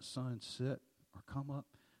watch that sun set or come up.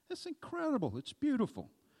 It's incredible. It's beautiful.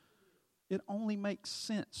 It only makes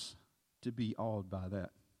sense to be awed by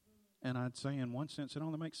that. And I'd say in one sense it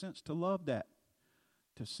only makes sense to love that.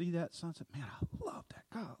 To see that sunset. Man, I love that.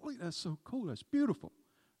 God, look, that's so cool. That's beautiful.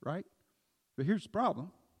 Right? But here's the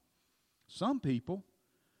problem. Some people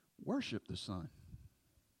worship the sun.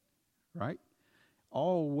 Right?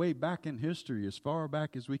 All the way back in history, as far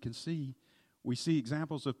back as we can see, we see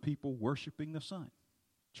examples of people worshiping the sun,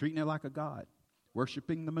 treating it like a god,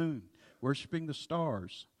 worshiping the moon, worshiping the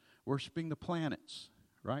stars, worshiping the planets.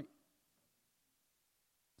 Right?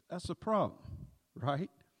 That's a problem. Right?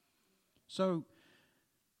 So,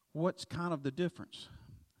 what's kind of the difference?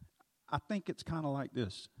 I think it's kind of like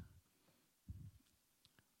this.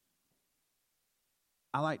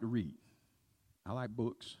 I like to read. I like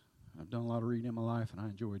books. I've done a lot of reading in my life, and I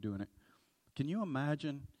enjoy doing it. Can you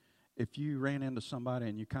imagine if you ran into somebody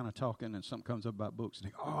and you're kind of talking and something comes up about books and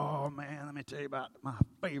they go, oh, man, let me tell you about my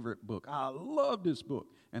favorite book. I love this book.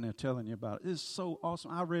 And they're telling you about it. It's so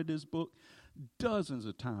awesome. I read this book dozens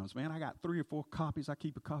of times, man. I got 3 or 4 copies. I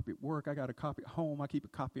keep a copy at work. I got a copy at home. I keep a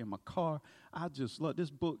copy in my car. I just love this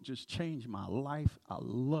book. Just changed my life. I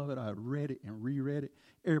love it. I read it and reread it.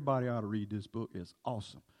 Everybody ought to read this book. It's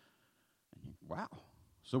awesome. And you, wow.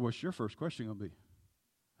 So what's your first question going to be?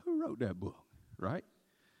 Who wrote that book, right?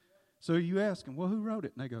 So you ask them, well, who wrote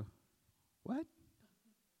it? And they go, what?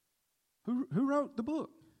 Who wrote the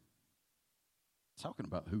book? Talking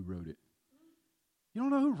about who wrote it. You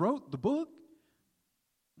don't know who wrote the book?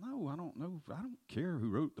 No, I don't know. I don't care who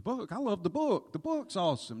wrote the book. I love the book. The book's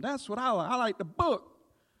awesome. That's what I like. I like the book.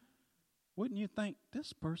 Wouldn't you think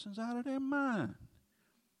this person's out of their mind?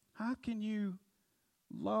 How can you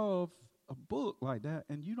love a book like that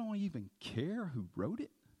and you don't even care who wrote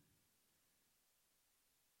it?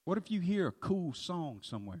 What if you hear a cool song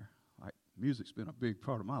somewhere? Like, music's been a big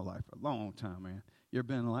part of my life for a long time, man. You ever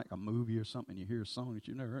been in like a movie or something, you hear a song that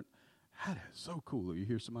you never heard? That is so cool. Or you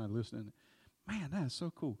hear somebody listening, man, that is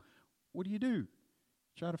so cool. What do?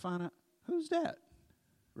 Try to find out, who's that,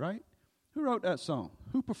 right? Who wrote that song?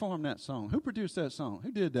 Who performed that song? Who produced that song?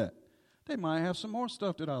 Who did that? They might have some more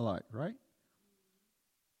stuff that I like, right?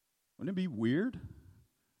 Wouldn't it be weird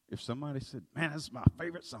if somebody said, man, this is my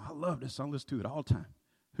favorite song. I love this song. I listen to it all the time.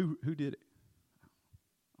 Who did it?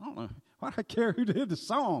 I don't know. Why do I care who did the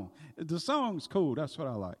song? The song's cool. That's what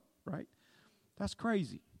I like, right? That's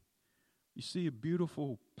crazy. You see a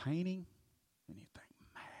beautiful painting, and you think,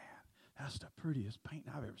 man, that's the prettiest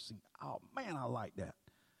painting I've ever seen. Oh, man, I like that.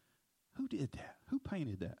 Who did that? Who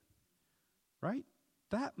painted that? Right?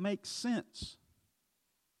 That makes sense.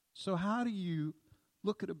 So how do you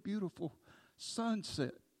look at a beautiful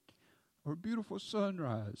sunset or a beautiful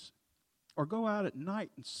sunrise or go out at night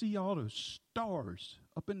and see all those stars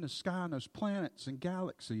up in the sky and those planets and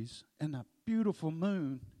galaxies and that beautiful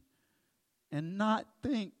moon and not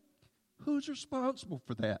think, who's responsible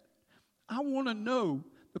for that? I want to know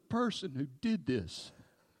the person who did this.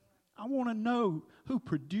 I want to know who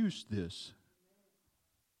produced this.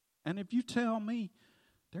 And if you tell me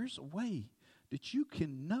there's a way that you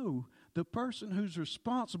can know the person who's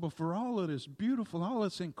responsible for all of this beautiful, all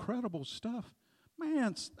this incredible stuff,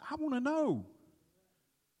 man, I want to know.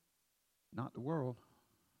 Not the world.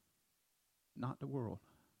 Not the world.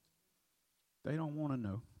 They don't want to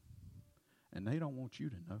know. And they don't want you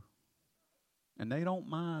to know. And they don't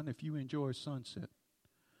mind if you enjoy sunset.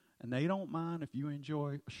 And they don't mind if you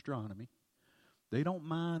enjoy astronomy. They don't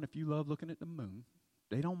mind if you love looking at the moon.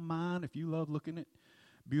 They don't mind if you love looking at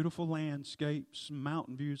beautiful landscapes,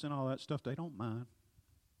 mountain views, and all that stuff. They don't mind.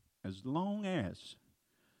 As long as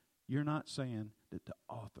you're not saying that the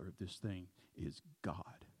author of this thing is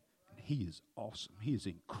God. And He is awesome. He is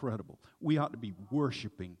incredible. We ought to be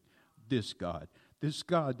worshiping this God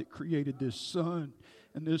that created this sun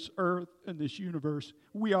and this earth and this universe.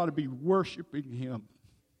 We ought to be worshiping Him.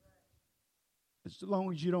 As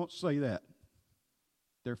long as you don't say that,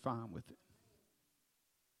 they're fine with it.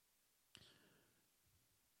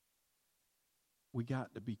 We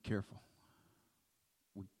got to be careful.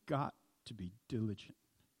 We got to be diligent.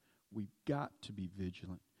 We've got to be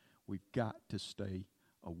vigilant. We've got to stay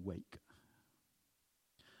awake.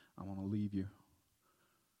 I want to leave you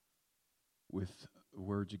with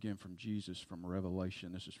words again from Jesus from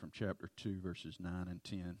Revelation. This is from chapter 2, verses 9 and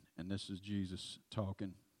 10. And this is Jesus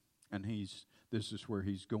talking. And this is where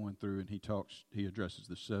he's going through and he addresses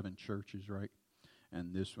the 7 churches, right?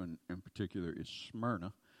 And this one in particular is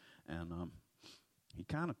Smyrna. And he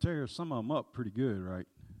kind of tears some of them up pretty good, right?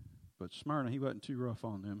 But Smyrna, he wasn't too rough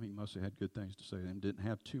on them. He must have had good things to say to them. Didn't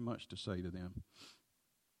have too much to say to them.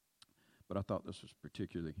 But I thought this was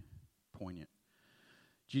particularly poignant.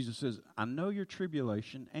 Jesus says, I know your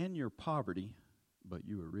tribulation and your poverty, but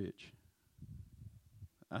you are rich.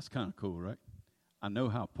 That's kind of cool, right? I know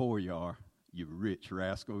how poor you are, you rich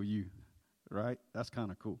rascal, you. Right? That's kind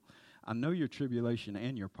of cool. I know your tribulation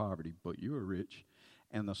and your poverty, but you are rich.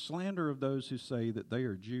 And the slander of those who say that they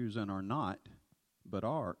are Jews and are not, but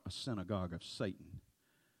are a synagogue of Satan.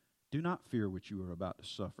 Do not fear what you are about to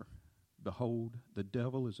suffer. Behold, the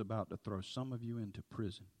devil is about to throw some of you into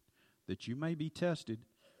prison, that you may be tested,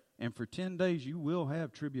 and for 10 days you will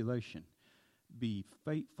have tribulation. Be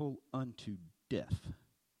faithful unto death,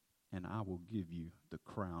 and I will give you the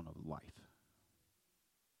crown of life.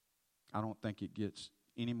 I don't think it gets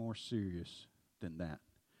any more serious than that,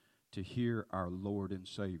 to hear our Lord and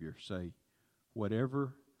Savior say,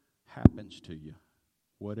 whatever happens to you,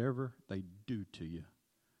 whatever they do to you,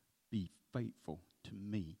 be faithful to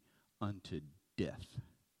me unto death,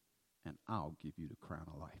 and I'll give you the crown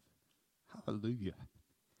of life. Hallelujah.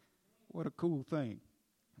 What a cool thing.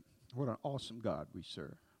 What an awesome God we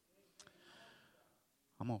serve.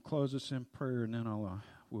 I'm going to close this in prayer, and then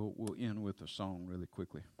we'll end with a song really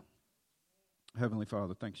quickly. Heavenly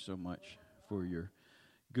Father, thank you so much for your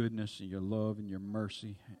goodness and your love and your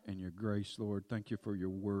mercy and your grace, Lord. Thank you for your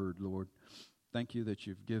word, Lord. Thank you that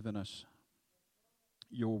you've given us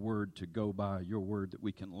your word to go by, your word that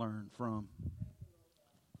we can learn from.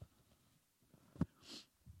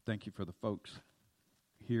 Thank you for the folks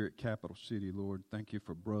here at Capital City, Lord. Thank you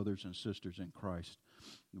for brothers and sisters in Christ.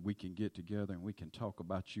 We can get together and we can talk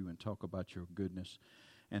about you and talk about your goodness,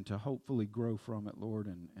 and to hopefully grow from it, Lord,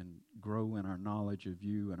 and grow in our knowledge of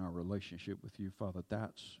you and our relationship with you, Father.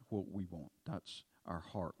 That's what we want. That's our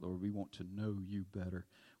heart, Lord. We want to know you better.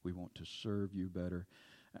 We want to serve you better.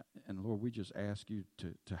 And, Lord, we just ask you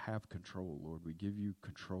to have control, Lord. We give you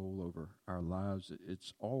control over our lives.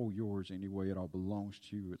 It's all yours anyway. It all belongs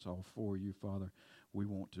to you. It's all for you, Father. We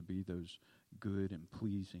want to be those good and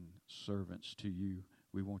pleasing servants to you.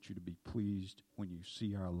 We want you to be pleased when you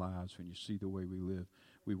see our lives, when you see the way we live.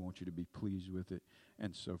 We want you to be pleased with it.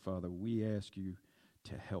 And so, Father, we ask you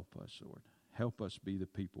to help us, Lord. Help us be the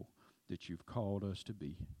people that you've called us to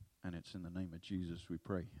be. And it's in the name of Jesus we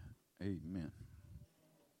pray. Amen.